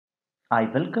I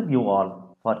welcome you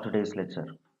all for today's lecture.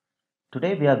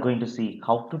 Today we are going to see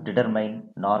how to determine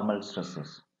normal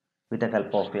stresses with the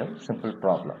help of a simple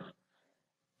problem.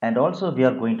 And also we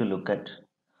are going to look at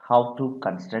how to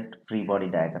construct free body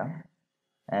diagram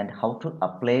and how to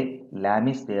apply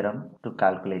Lami's theorem to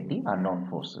calculate the unknown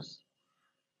forces.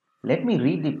 Let me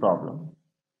read the problem.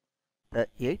 The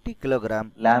 80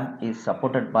 kilogram Lam is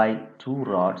supported by two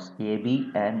rods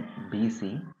AB and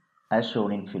BC as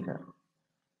shown in figure.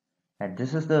 And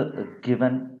this is the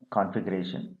given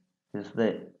configuration. This is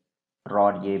the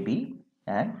rod AB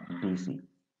and BC.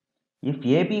 If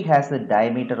AB has a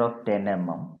diameter of 10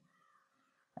 mm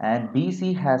and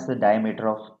BC has a diameter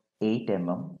of 8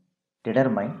 mm,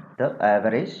 determine the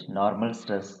average normal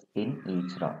stress in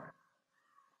each rod.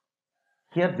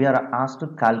 Here we are asked to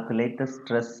calculate the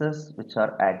stresses which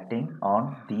are acting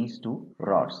on these two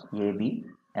rods AB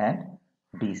and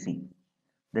BC.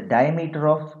 The diameter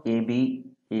of AB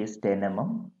is 10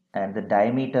 mm and the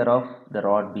diameter of the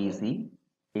rod BC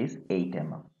is 8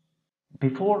 mm.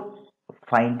 Before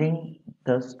finding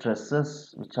the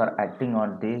stresses which are acting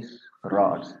on these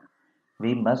rods,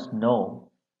 we must know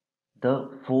the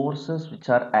forces which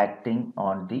are acting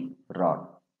on the rod.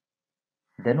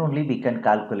 Then only we can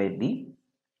calculate the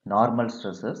normal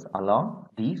stresses along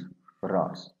these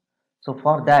rods. So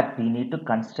for that we need to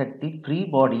construct the free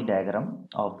body diagram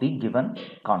of the given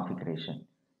configuration.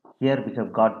 Here we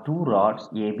have got two rods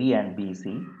AB and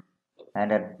BC,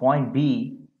 and at point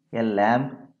B a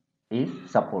lamp is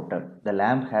supported. The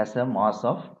lamp has a mass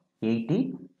of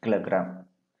 80 kilogram.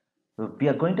 So we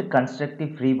are going to construct the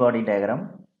free body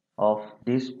diagram of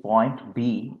this point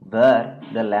B where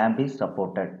the lamp is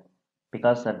supported,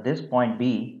 because at this point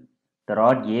B the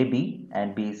rod AB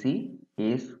and BC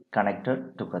is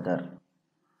connected together.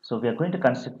 So we are going to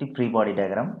construct the free body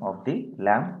diagram of the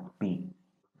lamp B.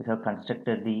 We have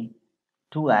constructed the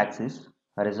two axes,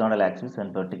 horizontal axis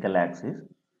and vertical axis,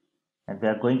 and we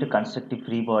are going to construct the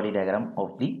free body diagram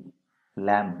of the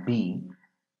lamp B.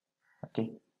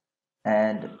 Okay,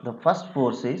 and the first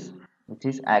force is which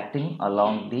is acting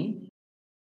along the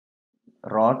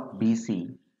rod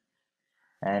BC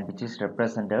and which is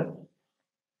represented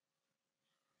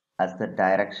as the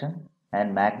direction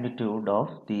and magnitude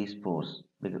of these force.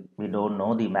 We don't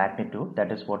know the magnitude,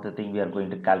 that is what the thing we are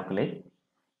going to calculate.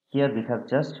 Here we have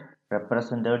just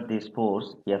represented this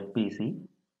force FBC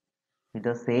in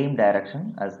the same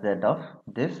direction as that of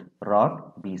this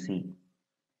rod BC,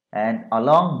 and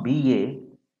along BA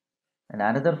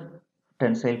another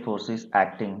tensile force is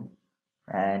acting,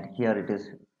 and here it is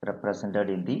represented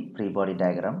in the free body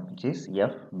diagram, which is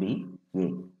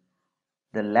FBA.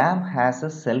 The lamp has a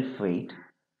self weight,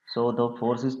 so the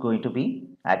force is going to be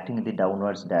acting in the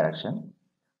downwards direction.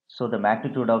 So the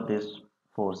magnitude of this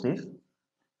force is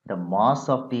the mass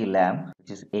of the lamp, which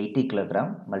is 80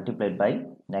 kilogram multiplied by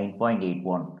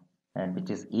 9.81, and which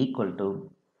is equal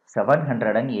to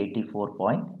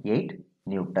 784.8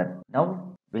 Newton.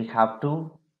 Now we have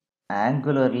to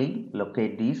angularly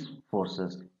locate these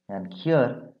forces, and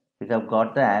here we have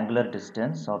got the angular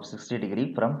distance of 60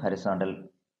 degree from horizontal,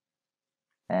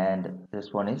 and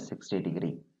this one is 60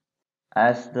 degree.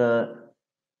 As the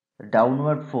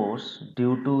downward force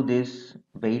due to this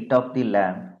weight of the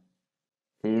lamp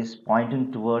is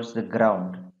pointing towards the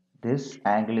ground, this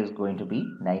angle is going to be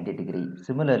 90 degree.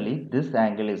 Similarly, this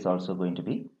angle is also going to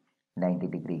be 90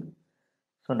 degree.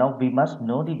 So now we must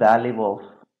know the value of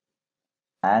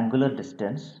angular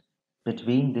distance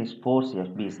between this force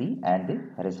FBC and the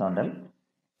horizontal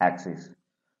axis.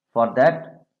 For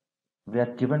that, we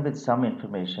are given with some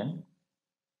information,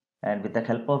 and with the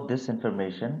help of this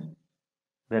information,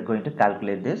 we are going to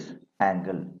calculate this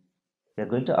angle. We are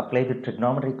going to apply the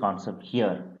trigonometry concept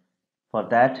here. For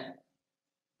that,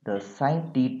 the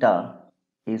sine theta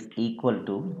is equal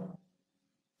to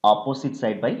opposite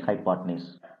side by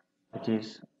hypotenuse, which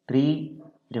is 3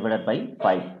 divided by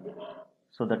 5.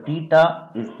 So the theta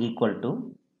is equal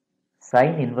to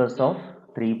sine inverse of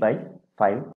 3 by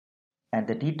 5, and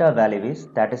the theta value is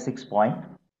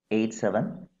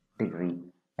 36.87 degree,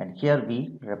 and here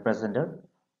we represented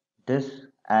this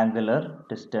angular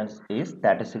distance is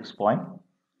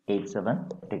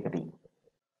 36.87 degree.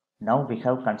 Now we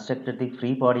have constructed the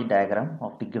free body diagram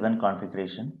of the given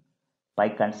configuration by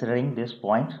considering this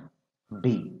point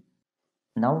B.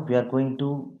 Now we are going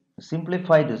to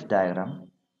simplify this diagram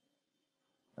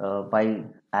by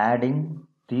adding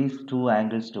these two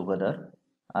angles together,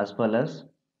 as well as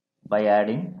by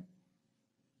adding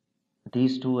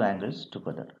these two angles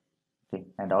together. Okay,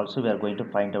 and also we are going to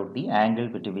find out the angle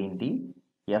between the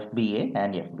FBA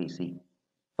and FBC.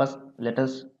 First, let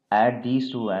us add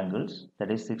these two angles,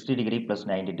 that is 60 degree plus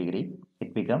 90 degree.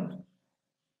 It becomes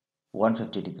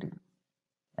 150 degree,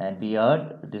 and we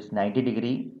heard this 90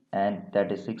 degree and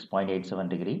that is 6.87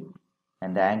 degree,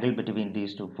 and the angle between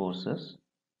these two forces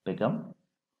become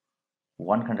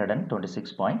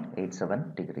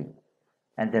 126.87 degree,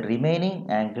 and the remaining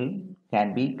angle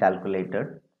can be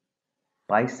calculated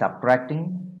by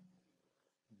subtracting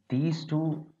these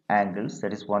two angles,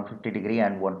 that is 150 degree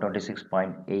and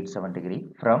 126.87 degree,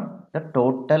 from the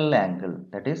total angle,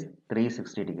 that is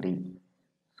 360 degree.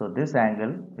 So this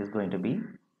angle is going to be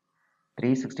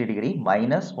 360 degree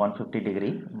minus 150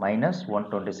 degree minus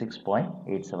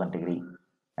 126.87 degree,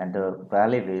 and the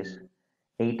value is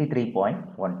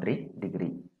 83.13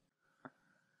 degree.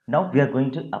 Now we are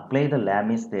going to apply the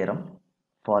Lami's theorem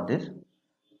for this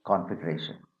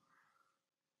configuration.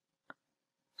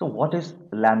 So what is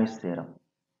Lami's theorem?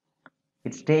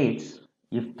 It states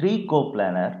if three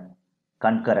coplanar,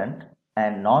 concurrent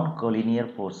and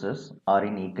non-collinear forces are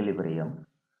in equilibrium,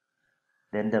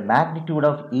 then the magnitude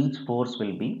of each force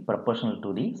will be proportional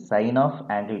to the sine of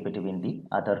angle between the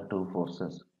other two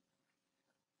forces.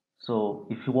 So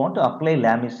if you want to apply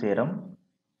Lami's theorem,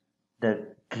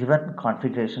 the given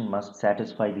configuration must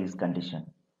satisfy these conditions.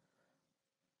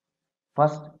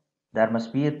 First, there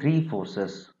must be three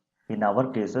forces. In our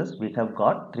cases, we have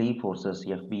got three forces,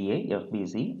 FBA,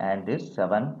 FBC and this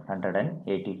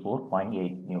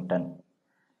 784.8 Newton.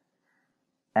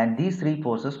 And these three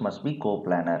forces must be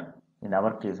coplanar. In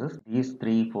our cases, these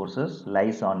three forces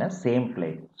lies on a same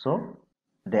plane. So,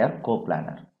 they are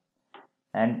coplanar.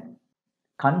 And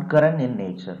concurrent in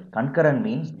nature. Concurrent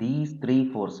means these three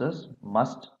forces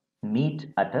must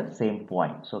meet at a same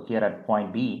point. So, here at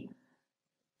point B,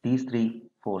 these three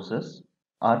forces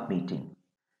are meeting,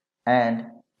 and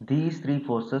these three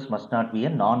forces must not be a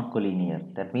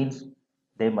non-collinear, that means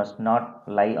they must not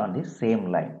lie on the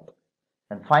same line,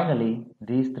 and finally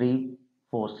these three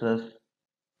forces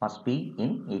must be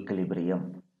in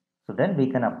equilibrium. So then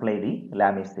we can apply the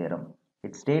Lami's theorem.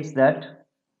 It states that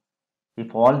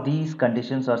if all these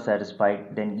conditions are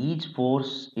satisfied, then each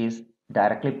force is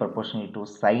directly proportional to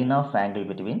sine of angle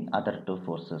between other two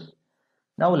forces.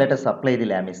 Now let us apply the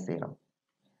Lami's theorem.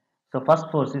 So first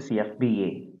force is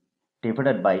FBA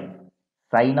divided by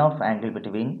sine of angle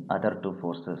between other two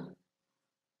forces.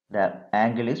 The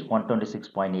angle is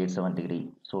 126.87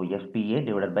 degree. So FBA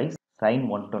divided by sine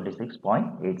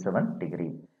 126.87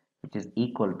 degree, which is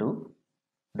equal to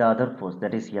the other force,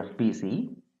 that is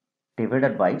FBC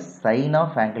divided by sine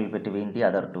of angle between the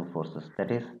other two forces,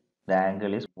 that is the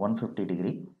angle is 150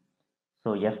 degree.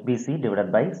 So FBC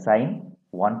divided by sine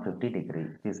 150 degree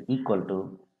is equal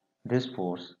to this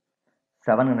force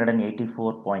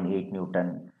 784.8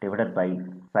 Newton divided by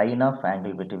sine of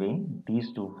angle between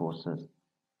these two forces,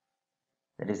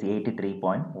 that is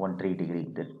 83.13 degree,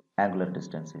 the angular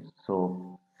distance is.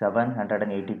 So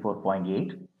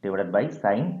 784.8 divided by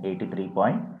sine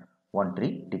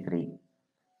 83.13 degree.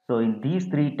 So in these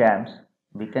three terms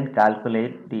we can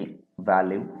calculate the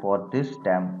value for this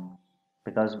term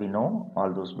because we know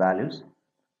all those values.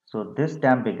 So this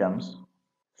term becomes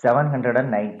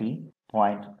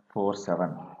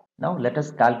 790.47. Now let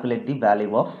us calculate the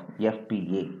value of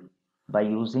FPA by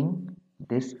using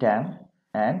this term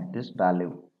and this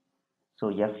value.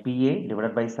 So FPA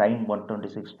divided by sine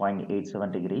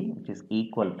 126.87 degree, which is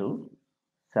equal to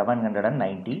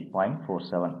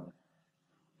 790.47.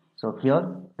 So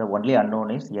here the only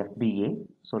unknown is FBA.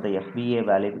 So the FBA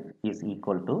value is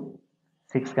equal to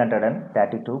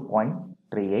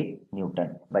 632.38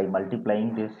 Newton. By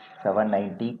multiplying this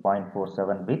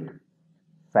 790.47 with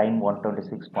sine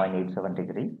 126.87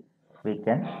 degree, we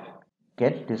can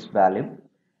get this value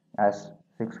as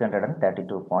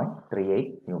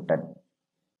 632.38 Newton.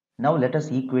 Now let us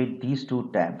equate these two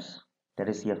terms, that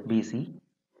is FBC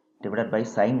divided by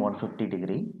sine 150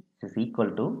 degree, which is equal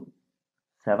to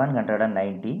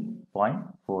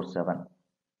 790.47.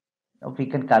 Now we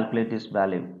can calculate this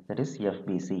value, that is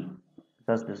FBC,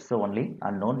 because this is the only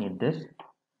unknown in this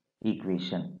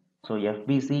equation. So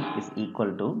FBC is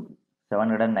equal to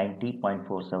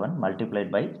 790.47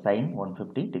 multiplied by sine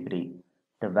 150 degree.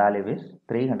 The value is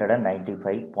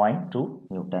 395.2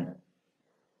 Newton.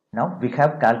 Now we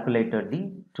have calculated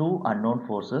the two unknown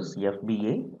forces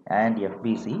FBA and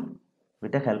FBC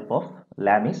with the help of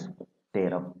Lami's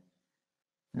theorem.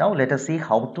 Now let us see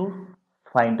how to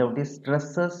find out the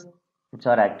stresses which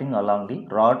are acting along the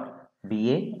rod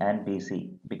BA and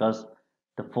BC, because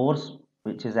the force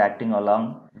which is acting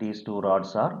along these two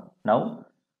rods are now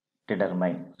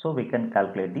determined. So we can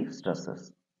calculate the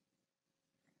stresses.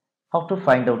 How to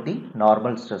find out the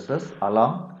normal stresses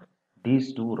along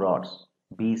these two rods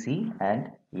BC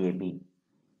and AB?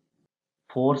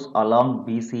 force along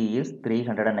BC is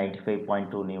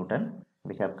 395.2 Newton.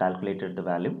 We have calculated the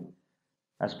value,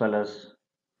 as well as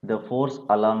the force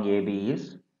along AB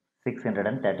is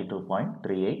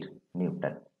 632.38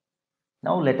 Newton.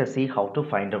 Now let us see how to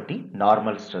find out the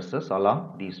normal stresses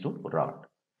along these two rods.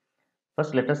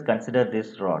 First, let us consider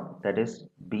this rod, that is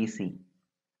BC.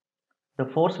 The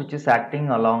force which is acting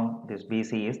along this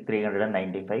BC is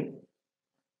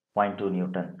 395.2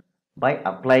 Newton. By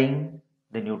applying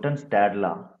the Newton's third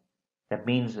law, that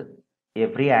means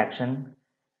every action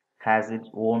has its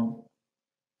own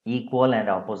equal and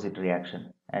opposite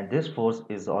reaction, and this force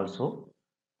is also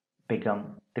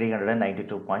become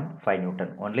 392.5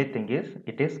 Newton. Only thing is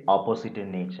it is opposite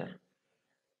in nature.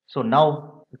 So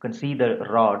now you can see the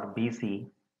rod BC,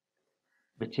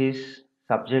 which is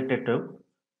subjected to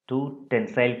two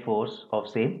tensile force of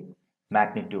same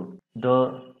magnitude.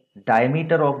 The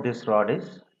diameter of this rod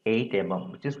is 8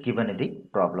 mm, which is given in the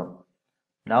problem.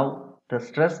 Now the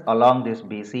stress along this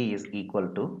BC is equal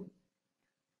to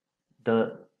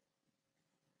the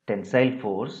tensile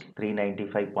force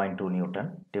 395.2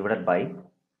 Newton divided by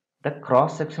the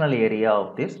cross sectional area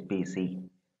of this BC.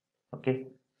 Okay,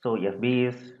 so FB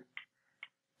is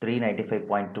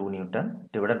 395.2 Newton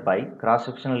divided by cross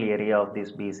sectional area of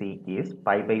this BC is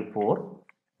pi by 4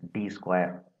 d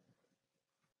square.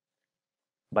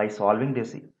 By solving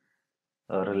this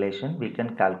relation, we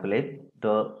can calculate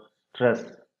the stress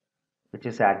which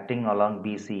is acting along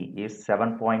BC is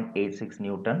 7.86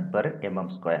 Newton per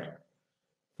mm square.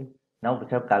 Okay. Now we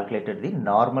have calculated the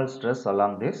normal stress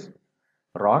along this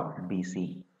rod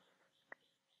BC.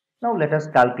 Now let us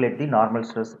calculate the normal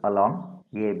stress along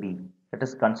AB. Let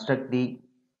us construct the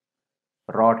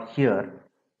rod here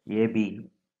AB.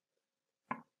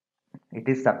 It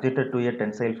is subjected to a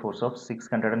tensile force of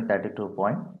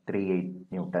 632.38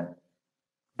 Newton.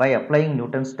 By applying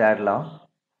Newton's third law,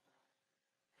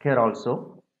 here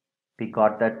also we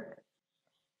got that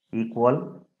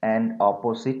equal and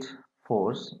opposite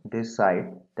force this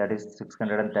side, that is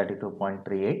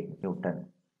 632.38 Newton.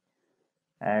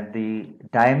 And the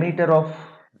diameter of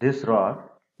this rod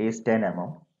is 10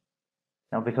 mm.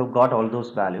 Now we have got all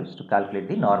those values to calculate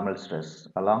the normal stress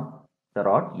along the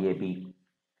rod AB.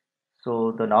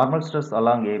 So the normal stress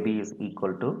along AB is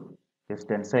equal to this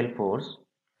tensile force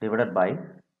divided by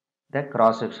the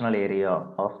cross sectional area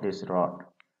of this rod,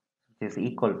 which is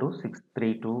equal to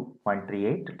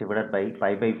 632.38 divided by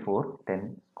pi by 4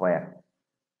 10 square.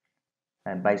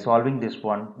 And by solving this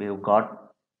one, we have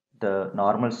got the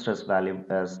normal stress value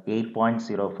as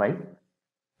 8.05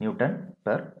 Newton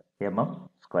per mm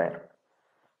square.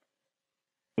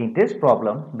 In this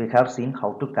problem, we have seen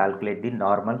how to calculate the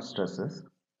normal stresses,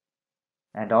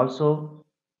 and also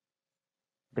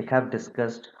we have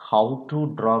discussed how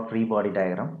to draw free body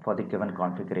diagram for the given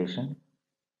configuration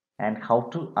and how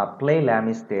to apply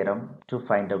Lami's theorem to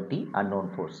find out the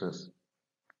unknown forces.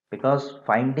 Because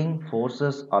finding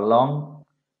forces along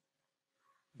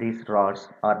these rods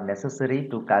are necessary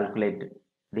to calculate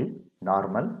the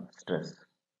normal stress.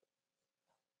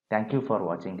 Thank you for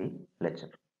watching the lecture.